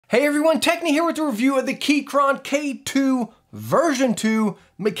Hey everyone, Techni here with a review of the Keychron K2 version 2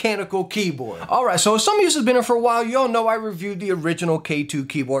 mechanical keyboard. Alright, so some of you have been here for a while. You all know I reviewed the original K2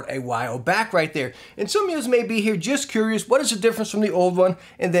 keyboard a while back right there. And some of you may be here just curious, what is the difference from the old one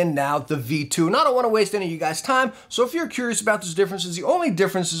and then now the V2? And I don't want to waste any of you guys' time, so if you're curious about those differences, the only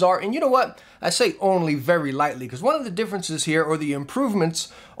differences are, and you know what? I say only very lightly, because one of the differences here, or the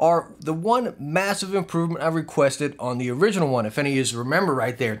improvements, are the one massive improvement I requested on the original one, if any of you remember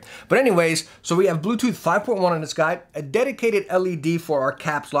right there. But anyways, so we have Bluetooth 5.1 on this guy, a dedicated LED for our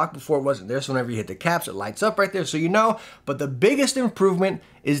caps lock. Before it wasn't there, so whenever you hit the caps, it lights up right there, so you know. But the biggest improvement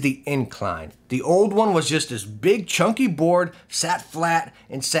is the incline. The old one was just this big chunky board, sat flat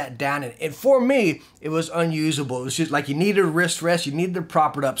and sat down, and for me, it was unusable. It was just like you needed a wrist rest, you needed to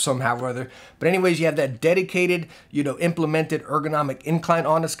prop it up somehow or other. But anyways, you have that dedicated, implemented ergonomic incline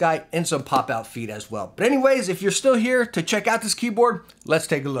on this guy and some pop-out feet as well. But anyways, if you're still here to check out this keyboard, let's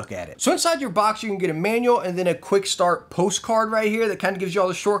take a look at it. So inside your box, you can get a manual and then a quick start postcard right here that kind of gives you all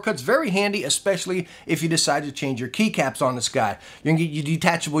the shortcuts. Very handy, especially if you decide to change your keycaps on this guy. You can get your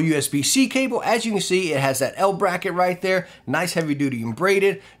detachable USB-C cable. As you can see, it has that L bracket right there, nice heavy duty and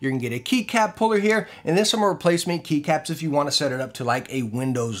braided. You can get a keycap puller here, and then some replacement keycaps if you want to set it up to like a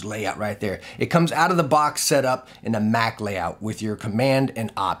Windows layout right there. It comes out of the box set up in a Mac layout with your command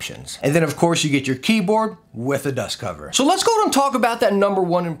and options. And then of course you get your keyboard with a dust cover. So let's go and talk about that number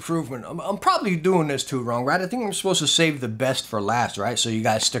one improvement. I'm probably doing this too wrong, right? I think I'm supposed to save the best for last, right? So you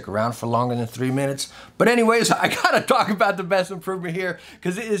guys stick around for longer than 3 minutes. But anyways, I gotta talk about the best improvement here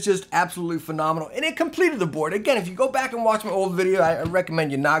because it is just absolutely phenomenal. And it completed the board. Again, if you go back and watch my old video, I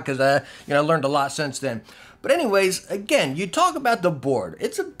recommend you not, because I learned a lot since then. But anyways, again, you talk about the board.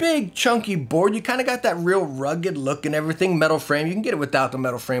 It's a big, chunky board. You kind of got that real rugged look and everything. Metal frame. You can get it without the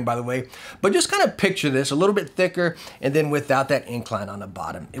metal frame, by the way. But just kind of picture this, a little bit thicker, and then without that incline on the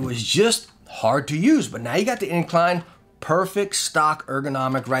bottom. It was just hard to use, but now you got the incline. Perfect stock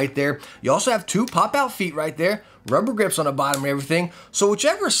ergonomic right there. You also have two pop-out feet right there. Rubber grips on the bottom and everything. So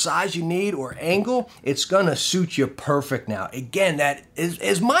whichever size you need or angle, it's gonna suit you perfect now. Again, that is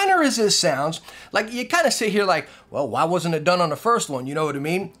as minor as this sounds. Like you kind of sit here like, well, why wasn't it done on the first one? You know what I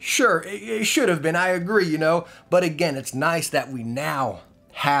mean? Sure, it should have been, I agree, But again, it's nice that we now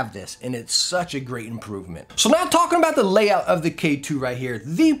have this, and it's such a great improvement. So now talking about the layout of the K2 right here,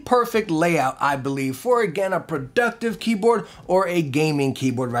 the perfect layout, I believe, for again, a productive keyboard or a gaming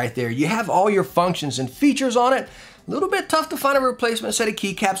keyboard right there. You have all your functions and features on it. A little bit tough to find a replacement set of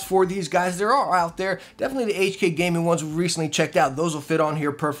keycaps for these guys. There are out there. Definitely the HK Gaming ones we recently checked out. Those will fit on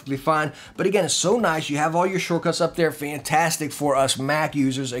here perfectly fine. But again, it's so nice. You have all your shortcuts up there. Fantastic for us Mac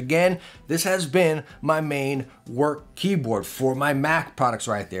users. Again, this has been my main work keyboard for my Mac products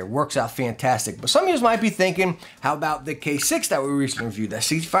right there. Works out fantastic. But some of you might be thinking, how about the K6 that we recently reviewed? That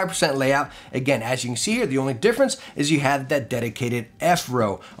 65% layout. Again, as you can see here, the only difference is you have that dedicated F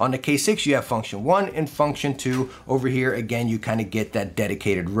row. On the K6, you have function 1 and function 2. Over here, again, you kind of get that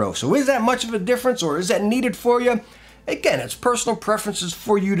dedicated row. So is that much of a difference, or is that needed for you? Again, it's personal preferences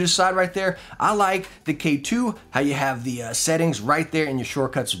for you to decide right there. I like the K2, how you have the settings right there and your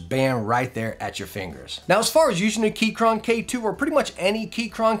shortcuts, bam, right there at your fingers. Now, as far as using the Keychron K2 or pretty much any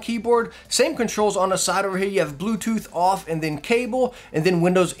Keychron keyboard, same controls on the side over here. You have Bluetooth off and then cable, and then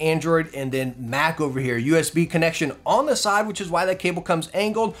Windows, Android, and then Mac over here. USB connection on the side, which is why that cable comes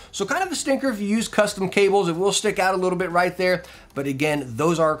angled. So kind of a stinker if you use custom cables. It will stick out a little bit right there. But again,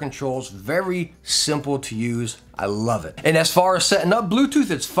 those are our controls. Very simple to use. I love it. And as far as setting up Bluetooth,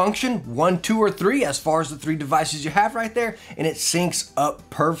 it's function 1, 2, or 3 as far as the 3 devices you have right there, and it syncs up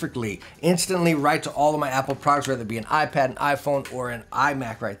perfectly, instantly right to all of my Apple products, whether it be an iPad, an iPhone, or an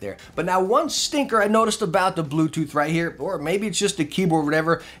iMac right there. But now one stinker I noticed about the Bluetooth right here, or maybe it's just the keyboard or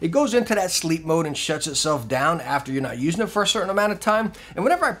whatever, it goes into that sleep mode and shuts itself down after you're not using it for a certain amount of time. And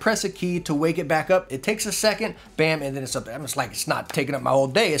whenever I press a key to wake it back up, it takes a second, bam, and then it's up. It's like it's not taking up my whole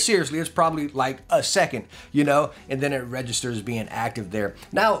day. Seriously, it's probably like a second, and then it registers being active there.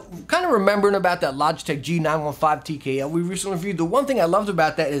 Now, kind of remembering about that Logitech G915 TKL we recently reviewed, the one thing I loved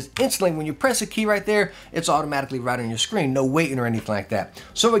about that is instantly when you press a key right there, it's automatically right on your screen, no waiting or anything like that.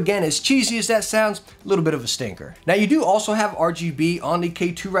 So again, as cheesy as that sounds, a little bit of a stinker. Now you do also have RGB on the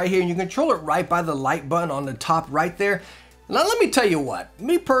K2 right here, and you control it right by the light button on the top right there. Now let me tell you what,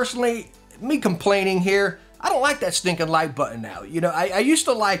 me personally, me complaining here, I don't like that stinking light button now. I used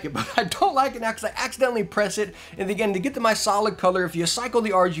to like it, but I don't like it now because I accidentally press it. And again, to get to my solid color, if you cycle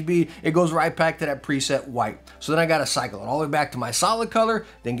the RGB, it goes right back to that preset white. So then I got to cycle it all the way back to my solid color,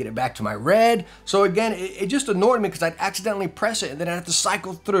 then get it back to my red. So again, it just annoyed me because I'd accidentally press it and then I have to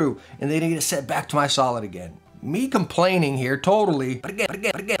cycle through and then get it set back to my solid again. me complaining here totally, but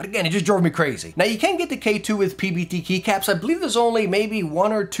again, it just drove me crazy. Now you can get the K2 with PBT keycaps. I believe there's only maybe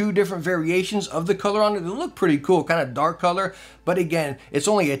 1 or 2 different variations of the color on it. They look pretty cool, kind of dark color, but again, it's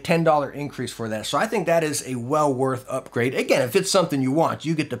only a $10 increase for that. So I think that is a well worth upgrade. Again, if it's something you want,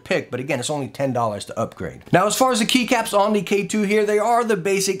 you get to pick, but again, it's only $10 to upgrade. Now, as far as the keycaps on the K2 here, they are the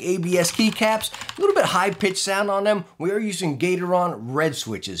basic ABS keycaps, a little bit high pitched sound on them. We are using Keychron red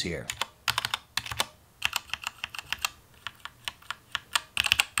switches here.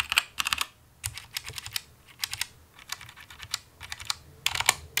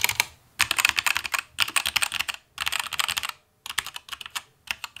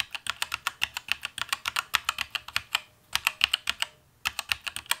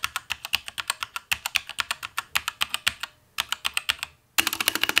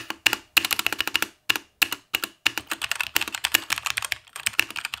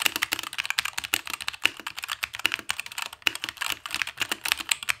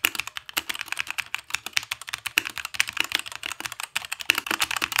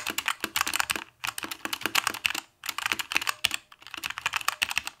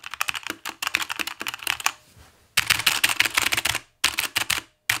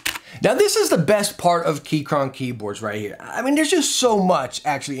 Now this is the best part of Keychron keyboards right here. I mean, there's just so much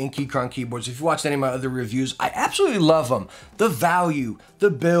actually in Keychron keyboards. If you watched any of my other reviews, I absolutely love them. The value, the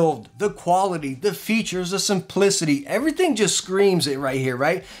build, the quality, the features, the simplicity, everything just screams it right here,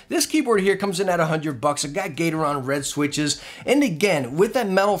 right? This keyboard here comes in at $100. It got Keychron red switches. And again, with that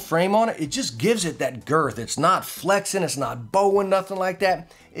metal frame on it, it just gives it that girth. It's not flexing, it's not bowing, nothing like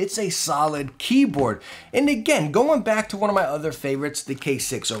that. It's a solid keyboard. And again, going back to one of my other favorites, the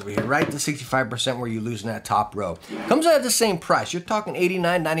K6 over here, right? The 65% where you're losing that top row. Comes out at the same price. You're talking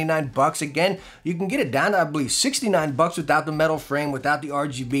 $89, $99. Again, you can get it down to, I believe, $69 without the metal frame, without the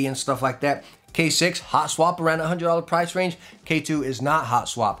RGB and stuff like that. K6, hot swap around $100 price range. K2 is not hot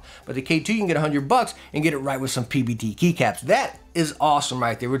swap. But the K2, you can get $100 and get it right with some PBT keycaps. That is awesome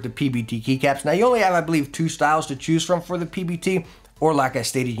right there with the PBT keycaps. Now, you only have, I believe, 2 styles to choose from for the PBT. Or like I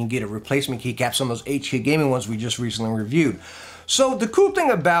stated, you can get a replacement keycap, some of those HK Gaming ones we just recently reviewed. So the cool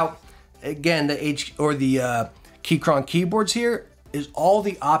thing about, again, the Keychron keyboards here is all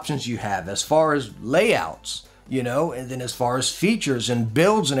the options you have as far as layouts, you know, and then as far as features and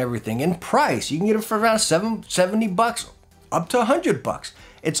builds and everything, and price. You can get it for around $70 up to $100.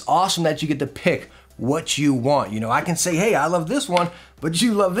 It's awesome that you get to pick what you want. You know, I can say, hey, I love this one, but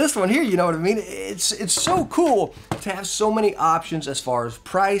you love this one here, you know what I mean? It's so cool to have so many options as far as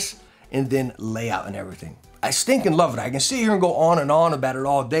price and then layout and everything. I stinking love it. I can sit here and go on and on about it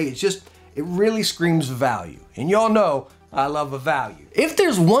all day. It's just, it really screams value. And y'all know I love a value. If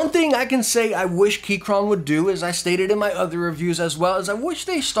there's one thing I can say I wish Keychron would do, as I stated in my other reviews as well, is I wish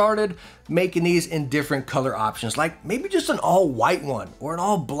they started making these in different color options, like maybe just an all white one or an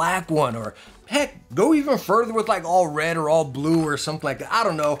all black one, or heck, go even further with like all red or all blue or something like that. I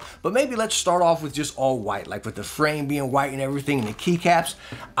don't know, but maybe let's start off with just all white, like with the frame being white and everything and the keycaps.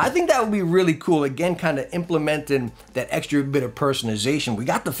 I think that would be really cool. Again, kind of implementing that extra bit of personalization. We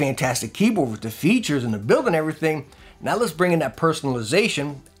got the fantastic keyboard with the features and the build and everything. Now let's bring in that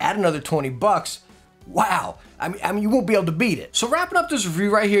personalization, add another $20. Wow, I mean, you won't be able to beat it. So wrapping up this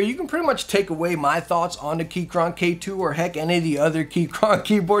review right here, you can pretty much take away my thoughts on the Keychron K2 or heck, any of the other Keychron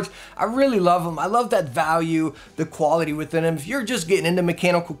keyboards. I really love them. I love that value, the quality within them. If you're just getting into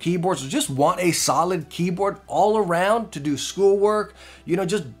mechanical keyboards or just want a solid keyboard all around to do schoolwork, you know,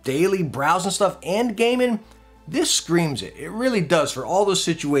 just daily browsing stuff and gaming, this screams it. It really does for all those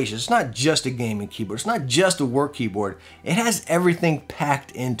situations. It's not just a gaming keyboard. It's not just a work keyboard. It has everything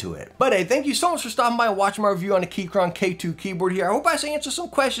packed into it. But hey, thank you so much for stopping by and watching my review on the Keychron K2 keyboard here. I hope I answered some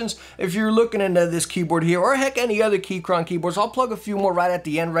questions if you're looking into this keyboard here, or heck, any other Keychron keyboards. I'll plug a few more right at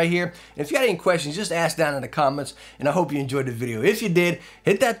the end right here. And if you got any questions, just ask down in the comments, and I hope you enjoyed the video. If you did,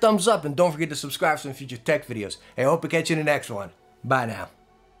 hit that thumbs up and don't forget to subscribe for some future tech videos. Hey, I hope to catch you in the next one. Bye now.